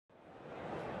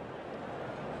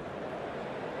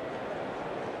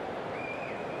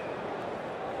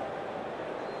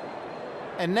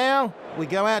And now we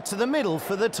go out to the middle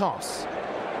for the toss.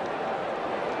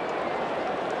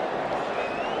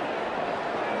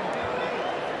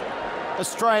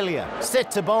 Australia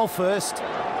set to bowl first,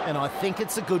 and I think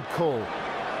it's a good call.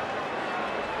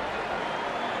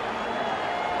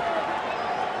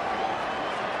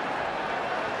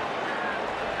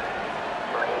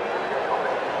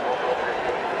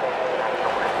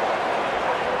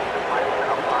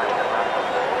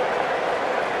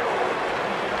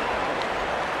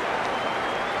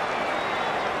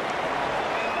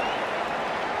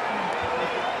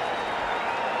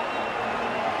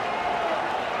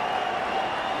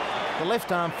 The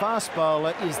left-arm fast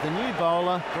bowler is the new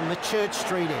bowler from the Church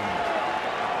Street end.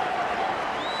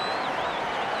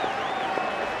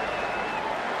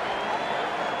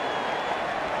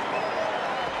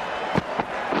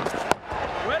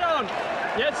 Well on.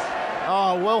 Yes.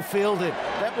 Oh, well fielded.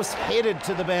 That was headed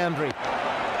to the boundary.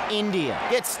 India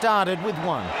gets started with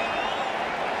one.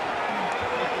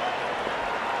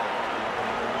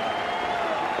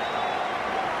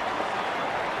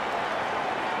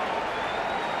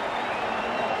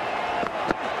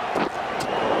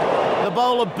 The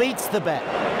bowler beats the bat.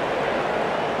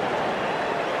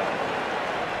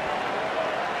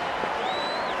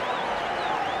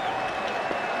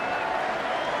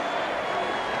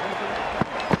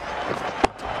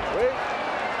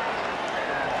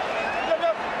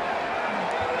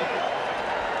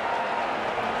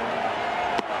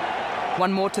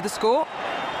 One more to the score.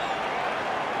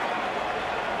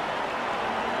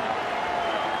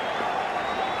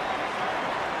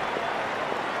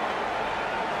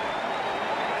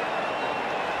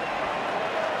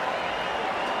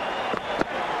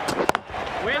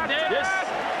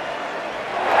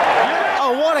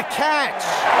 Oh, what a catch!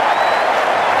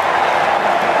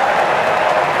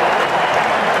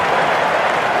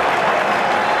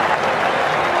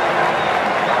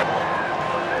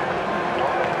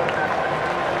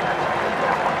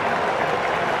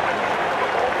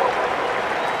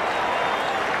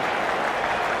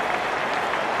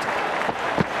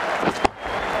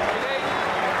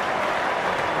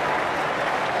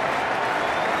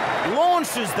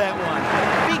 Launches that one.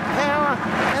 Big power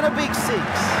and a big six.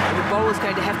 The bowler's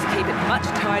going to have to keep it much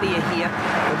tidier here,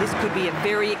 or this could be a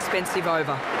very expensive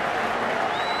over.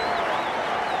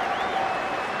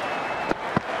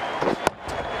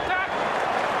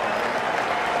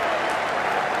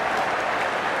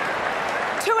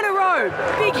 Two in a row.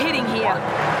 Big hitting here.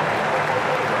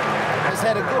 Has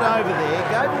had a good over there,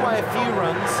 gave away a few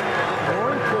runs, but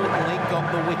more importantly got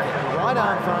the wicket. The right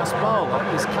arm fast bowler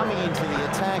is coming into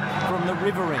the attack from the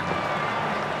river end.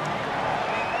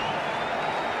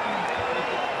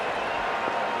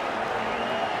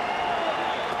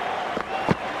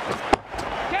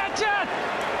 Catch it!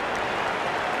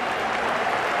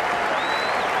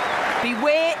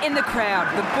 Beware in the crowd.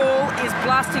 The ball is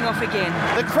blasting off again.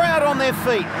 The crowd on their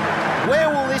feet. Where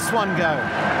will this one go?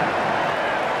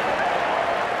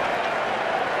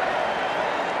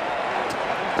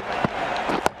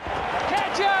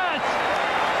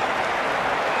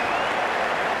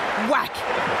 Whack!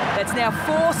 That's now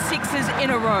 4 sixes in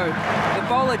a row. The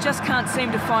bowler just can't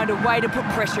seem to find a way to put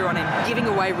pressure on him. Giving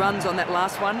away runs on that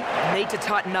last one. Need to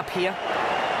tighten up here.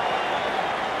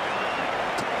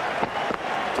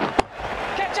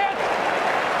 Catch it!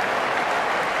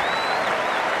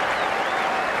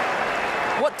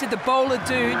 What did the bowler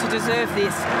do to deserve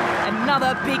this?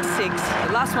 Another big six.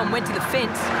 The last one went to the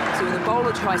fence, so will the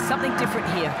bowler try something different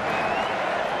here?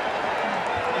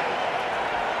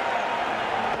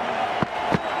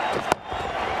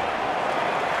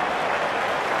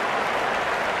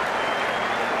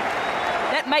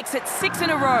 Makes it 6 in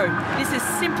a row. This is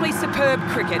simply superb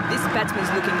cricket. This batsman's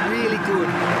looking really good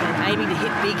and aiming to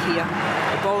hit big here.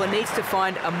 The bowler needs to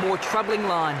find a more troubling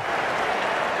line.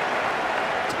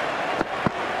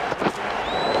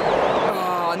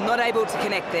 Oh, not able to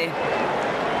connect there.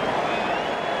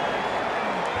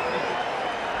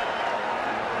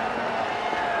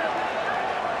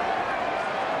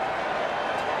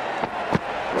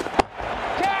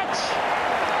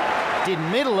 Catch!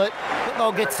 Didn't middle it.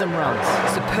 They'll get some runs.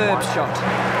 Superb shot.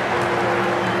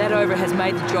 That over has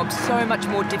made the job so much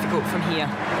more difficult from here.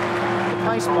 The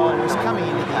pace bowler is coming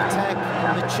into the attack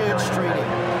on the Church Street end.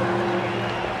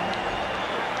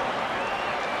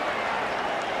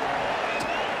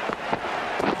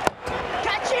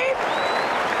 Catch him!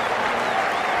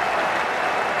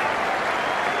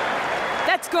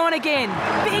 That's gone again.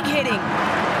 Big hitting.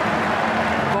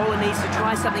 The bowler needs to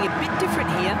try something a bit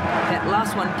different here. That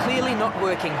last one clearly not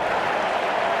working.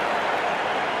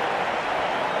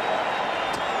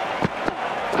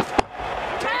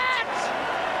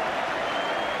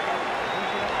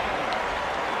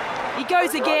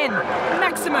 tries again.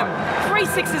 Maximum. 3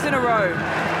 sixes in a row.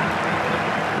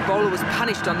 The bowler was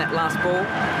punished on that last ball.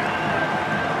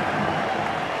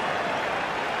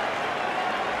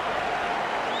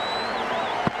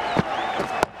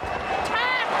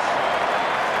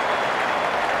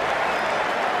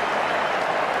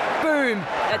 Boom.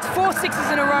 That's 4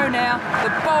 sixes in a row now. The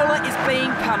bowler is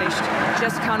being punished.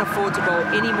 Just can't afford to bowl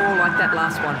any more like that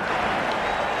last one.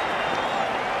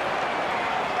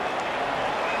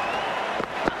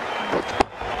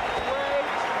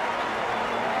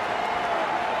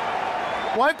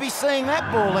 Won't be seeing that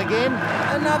ball again.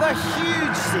 Another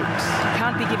huge 6.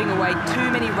 Can't be giving away too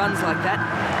many runs like that.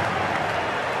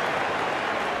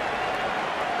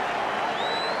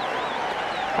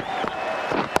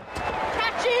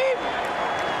 Catch him!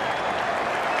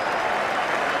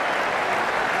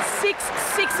 6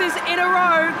 sixes in a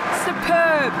row.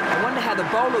 Superb. I wonder how the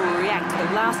bowler will react to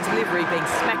the last delivery being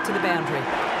smacked to the boundary.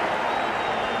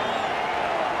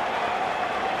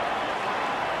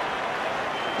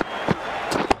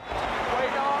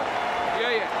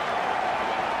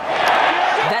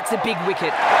 That's a big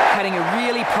wicket, cutting a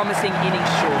really promising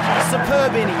innings short.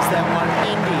 Superb innings, that one.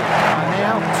 India are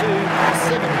now to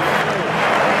 74.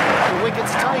 The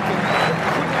wicket's taken, but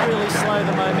couldn't really slow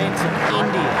the momentum.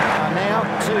 India are now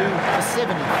to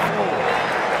 74.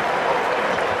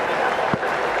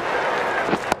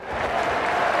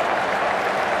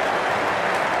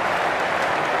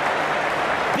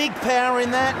 Big power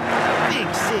in that, big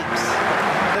 6.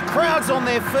 The crowd's on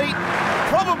their feet,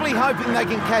 probably hoping they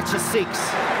can catch a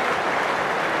 6.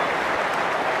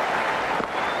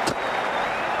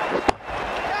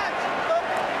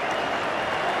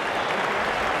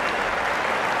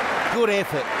 Good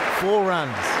effort, 4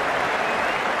 runs.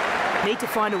 Need to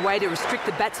find a way to restrict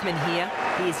the batsman here.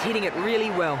 He is hitting it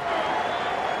really well.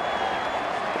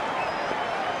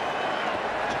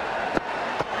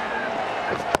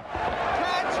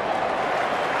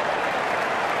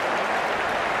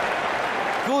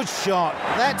 Good shot,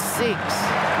 that's 6.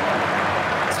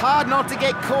 It's hard not to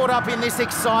get caught up in this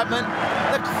excitement.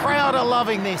 The crowd are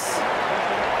loving this.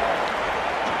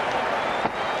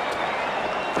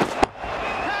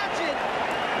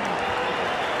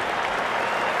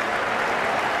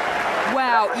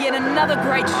 Wow, yet another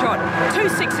great shot. 2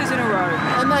 sixes in a row.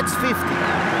 And that's 50.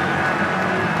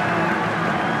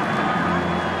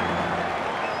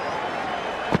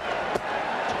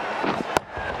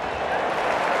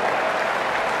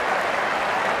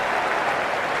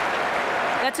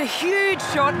 That's a huge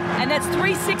shot, and that's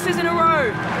 3 sixes in a row.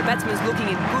 The batsman's looking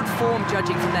in good form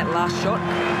judging from that last shot.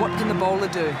 What can the bowler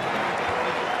do?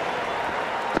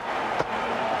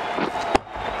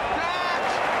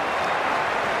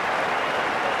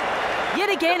 Yet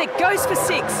again, it goes for 6.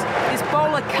 This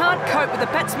bowler can't cope with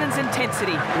the batsman's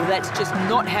intensity. Well, that's just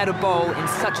not how to bowl in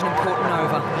such an important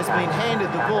over. Has been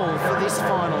handed the ball for this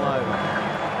final over.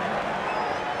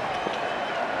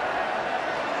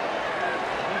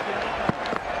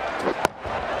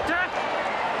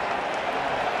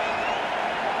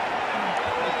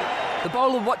 The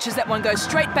bowler watches that one go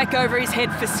straight back over his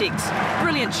head for 6.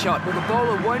 Brilliant shot. Well, the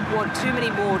bowler won't want too many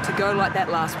more to go like that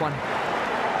last one.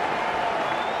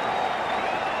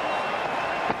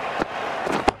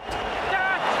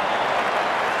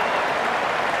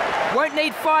 Won't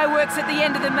need fireworks at the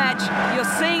end of the match. You're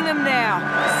seeing them now.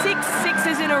 6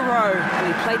 sixes in a row. Well,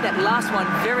 he played that last one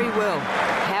very well.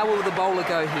 How will the bowler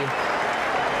go here?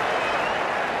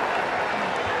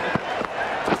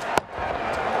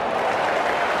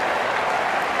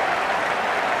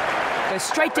 Goes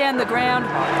straight down the ground,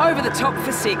 over the top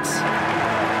for 6.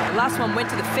 The last one went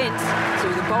to the fence, so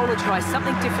the bowler tries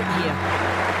something different here.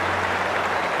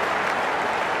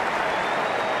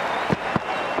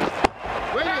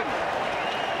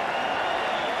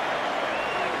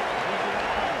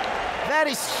 That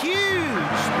is huge!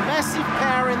 Massive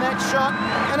power in that shot,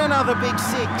 and another big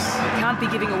 6. Can't be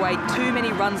giving away too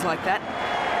many runs like that.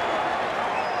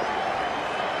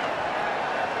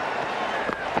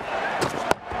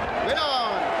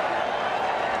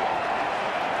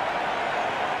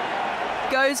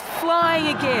 Goes flying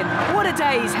again. What a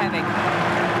day he's having.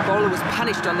 The bowler was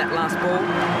punished on that last ball.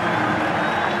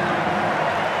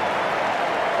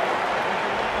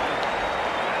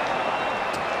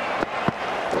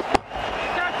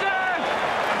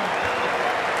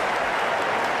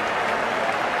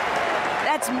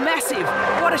 That's massive.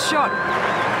 What a shot.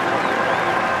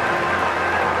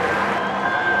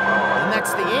 And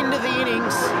that's the end of the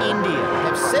innings. India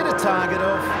have set a target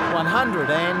of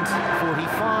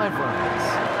 145 runs.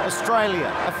 Australia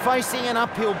are facing an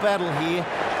uphill battle here.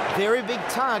 Very big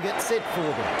target set for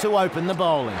them to open the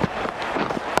bowling.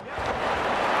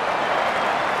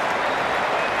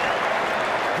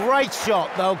 Great shot.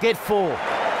 They'll get 4.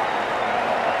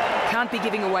 Can't be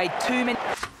giving away too many.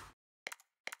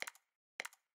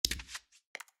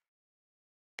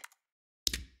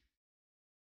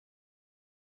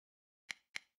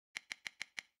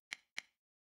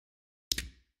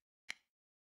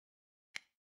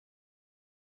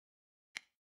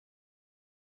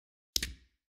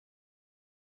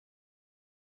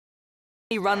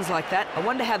 He runs like that. I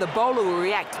wonder how the bowler will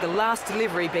react to the last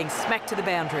delivery being smacked to the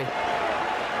boundary.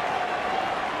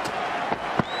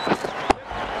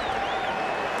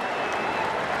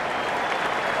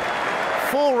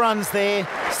 Four runs there,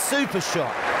 super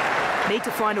shot. Need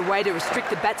to find a way to restrict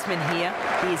the batsman here.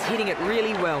 He is hitting it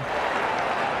really well.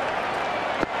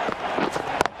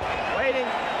 Waiting.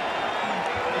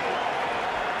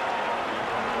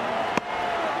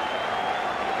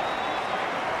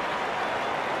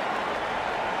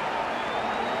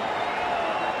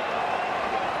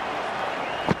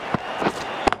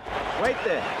 Wait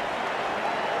there.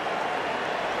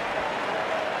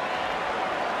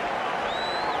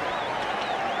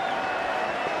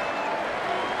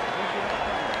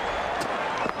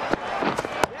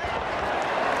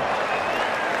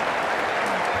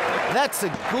 That's a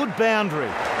good boundary.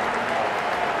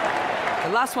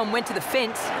 The last one went to the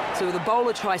fence, so the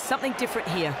bowler tries something different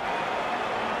here.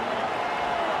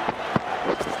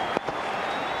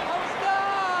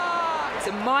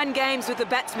 Some mind games with the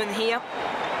batsman here.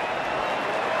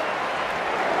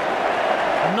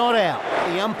 Not out.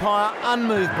 The umpire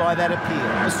unmoved by that appeal.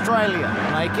 Australia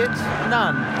make it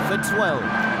none for 12.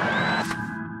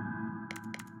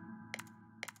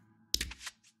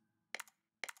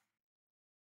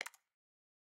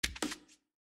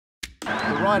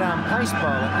 The right arm pace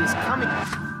bowler is coming.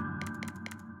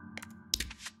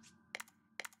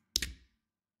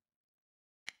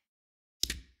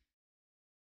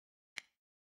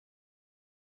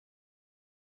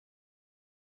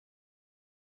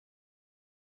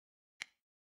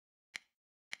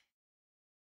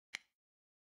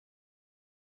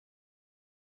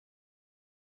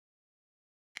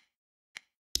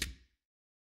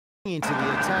 Into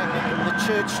the attack from the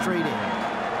Church Street end.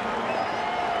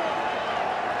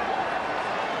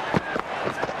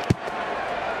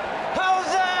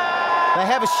 They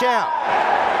have a shout.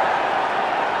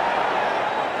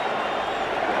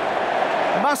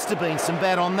 Must have been some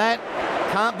bat on that.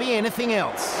 Can't be anything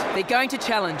else. They're going to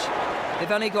challenge.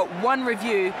 They've only got one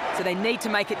review, so they need to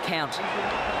make it count.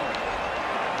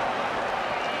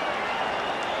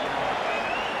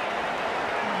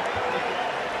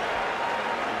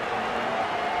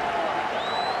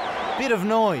 Bit of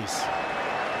noise.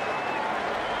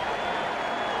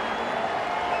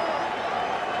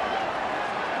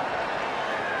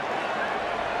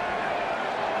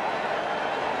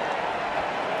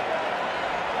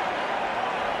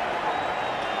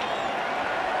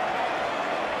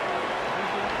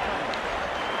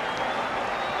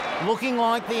 Looking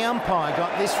like the umpire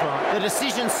got this right. The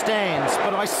decision stands,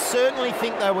 but I certainly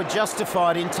think they were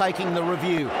justified in taking the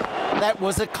review. That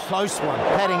was a close one,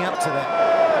 padding up to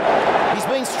that. He's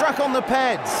been struck on the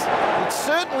pads. It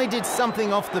certainly did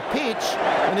something off the pitch,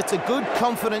 and it's a good,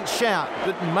 confident shout,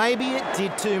 but maybe it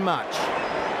did too much.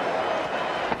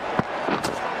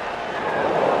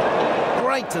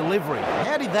 Great delivery.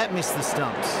 How did that miss the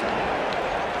stumps?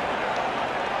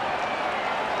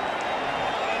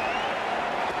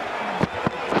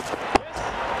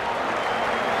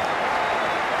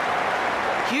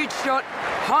 Huge shot,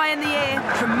 high in the air,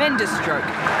 tremendous stroke.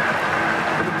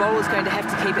 The bowler's going to have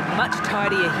to keep it much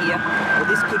tidier here, or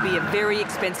this could be a very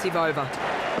expensive over.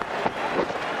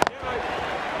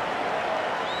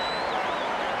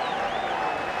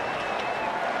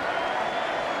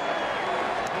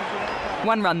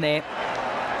 One run there.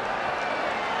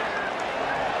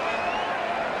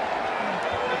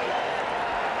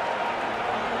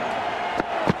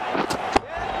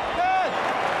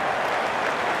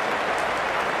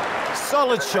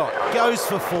 Solid shot, goes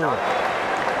for 4.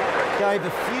 Gave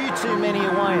a few too many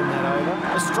away in that over.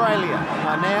 Australia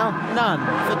are now none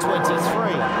for 23.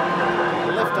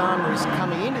 The left armer is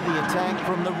coming into the attack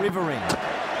from the river end.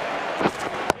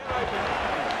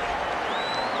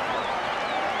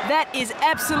 That is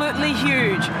absolutely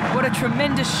huge. What a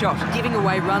tremendous shot. Giving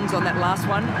away runs on that last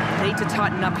one. Need to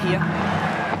tighten up here.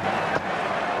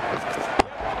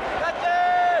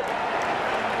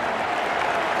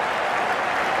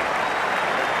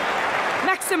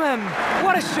 Maximum!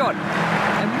 What a shot!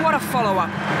 And what a follow-up.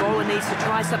 The bowler needs to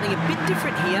try something a bit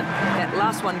different here. That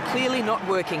last one clearly not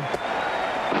working.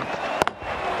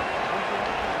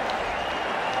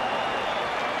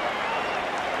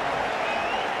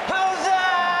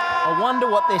 I wonder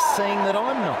what they're seeing that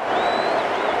I'm not.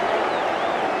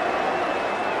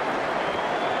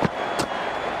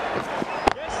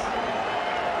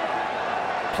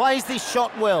 Plays this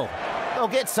shot well. They'll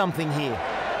get something here.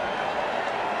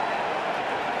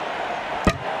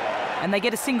 And they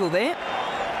get a single there.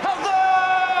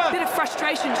 Bit of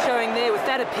frustration showing there with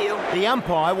that appeal. The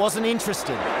umpire wasn't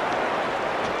interested.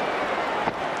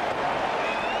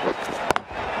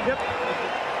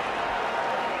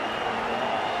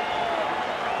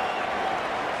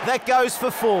 That goes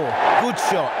for 4. Good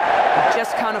shot. You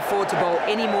just can't afford to bowl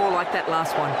any more like that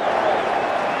last one.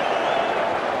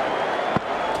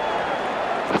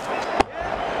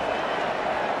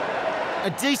 A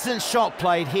decent shot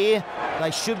played here. They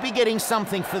should be getting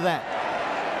something for that.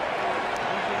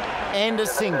 And a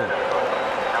single.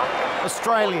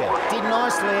 Australia did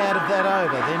nicely out of that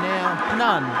over. They're now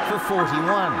none for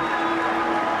 41.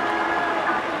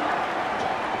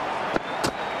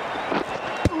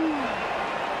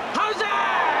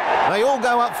 They all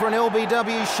go up for an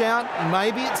LBW shout.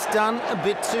 Maybe it's done a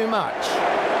bit too much.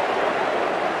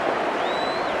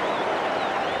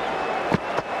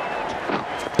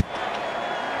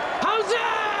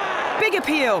 Big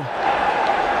appeal.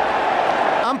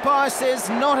 Umpire says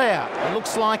not out. It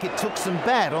looks like it took some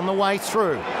bat on the way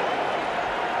through.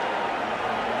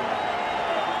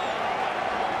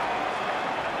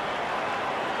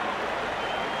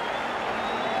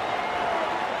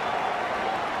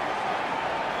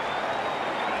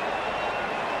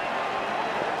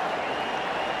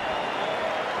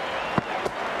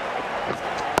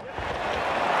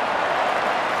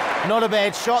 Not a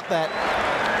bad shot, that.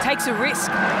 Takes a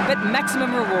risk, but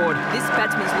maximum reward. This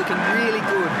batsman's looking really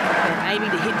good and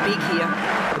aiming to hit big here.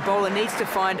 The bowler needs to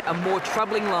find a more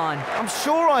troubling line. I'm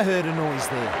sure I heard a noise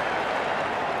there.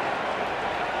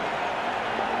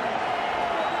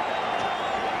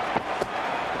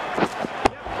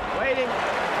 Waiting.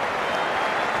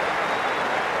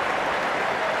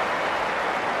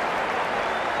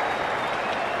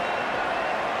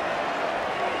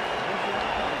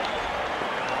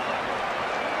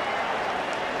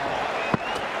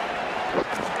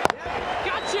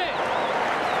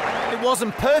 It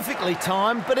wasn't perfectly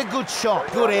timed, but a good shot,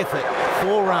 good effort.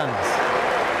 4 runs.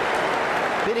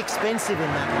 Bit expensive in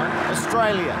that one.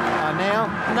 Australia are now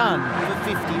none for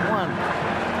 51.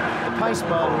 The pace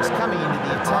bowler is coming into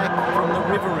the attack from the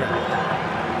river end.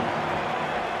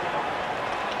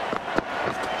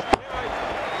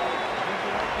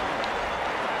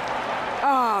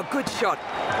 Ah, good shot.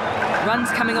 Runs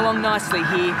coming along nicely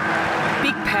here.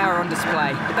 Big power on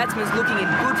display. The batsman's looking in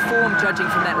good form judging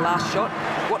from that last shot.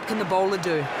 What can the bowler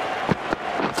do?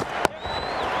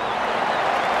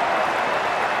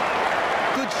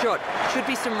 Good shot. Should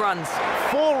be some runs.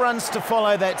 4 runs to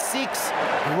follow that 6.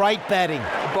 Great batting.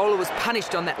 The bowler was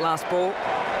punished on that last ball.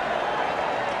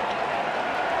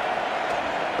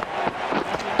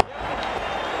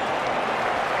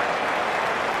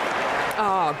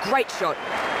 Ah, great shot.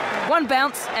 1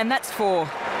 bounce and that's 4.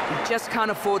 You just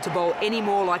can't afford to bowl any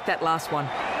more like that last one.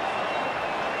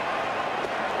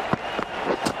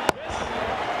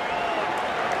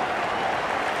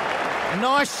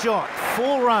 Nice shot.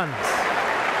 4 runs.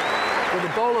 Well,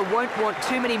 the bowler won't want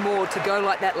too many more to go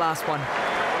like that last one.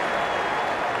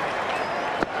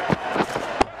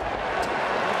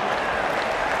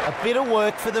 A bit of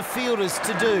work for the fielders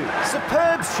to do.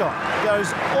 Superb shot.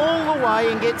 Goes all the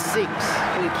way and gets 6.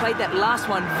 Well, he played that last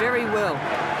one very well.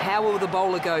 How will the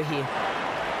bowler go here?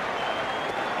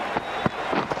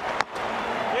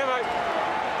 Yeah, mate.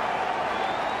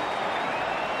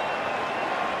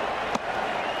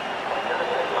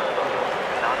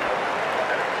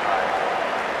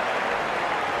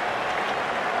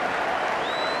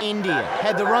 India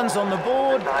had the runs on the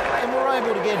board and were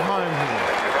able to get home here.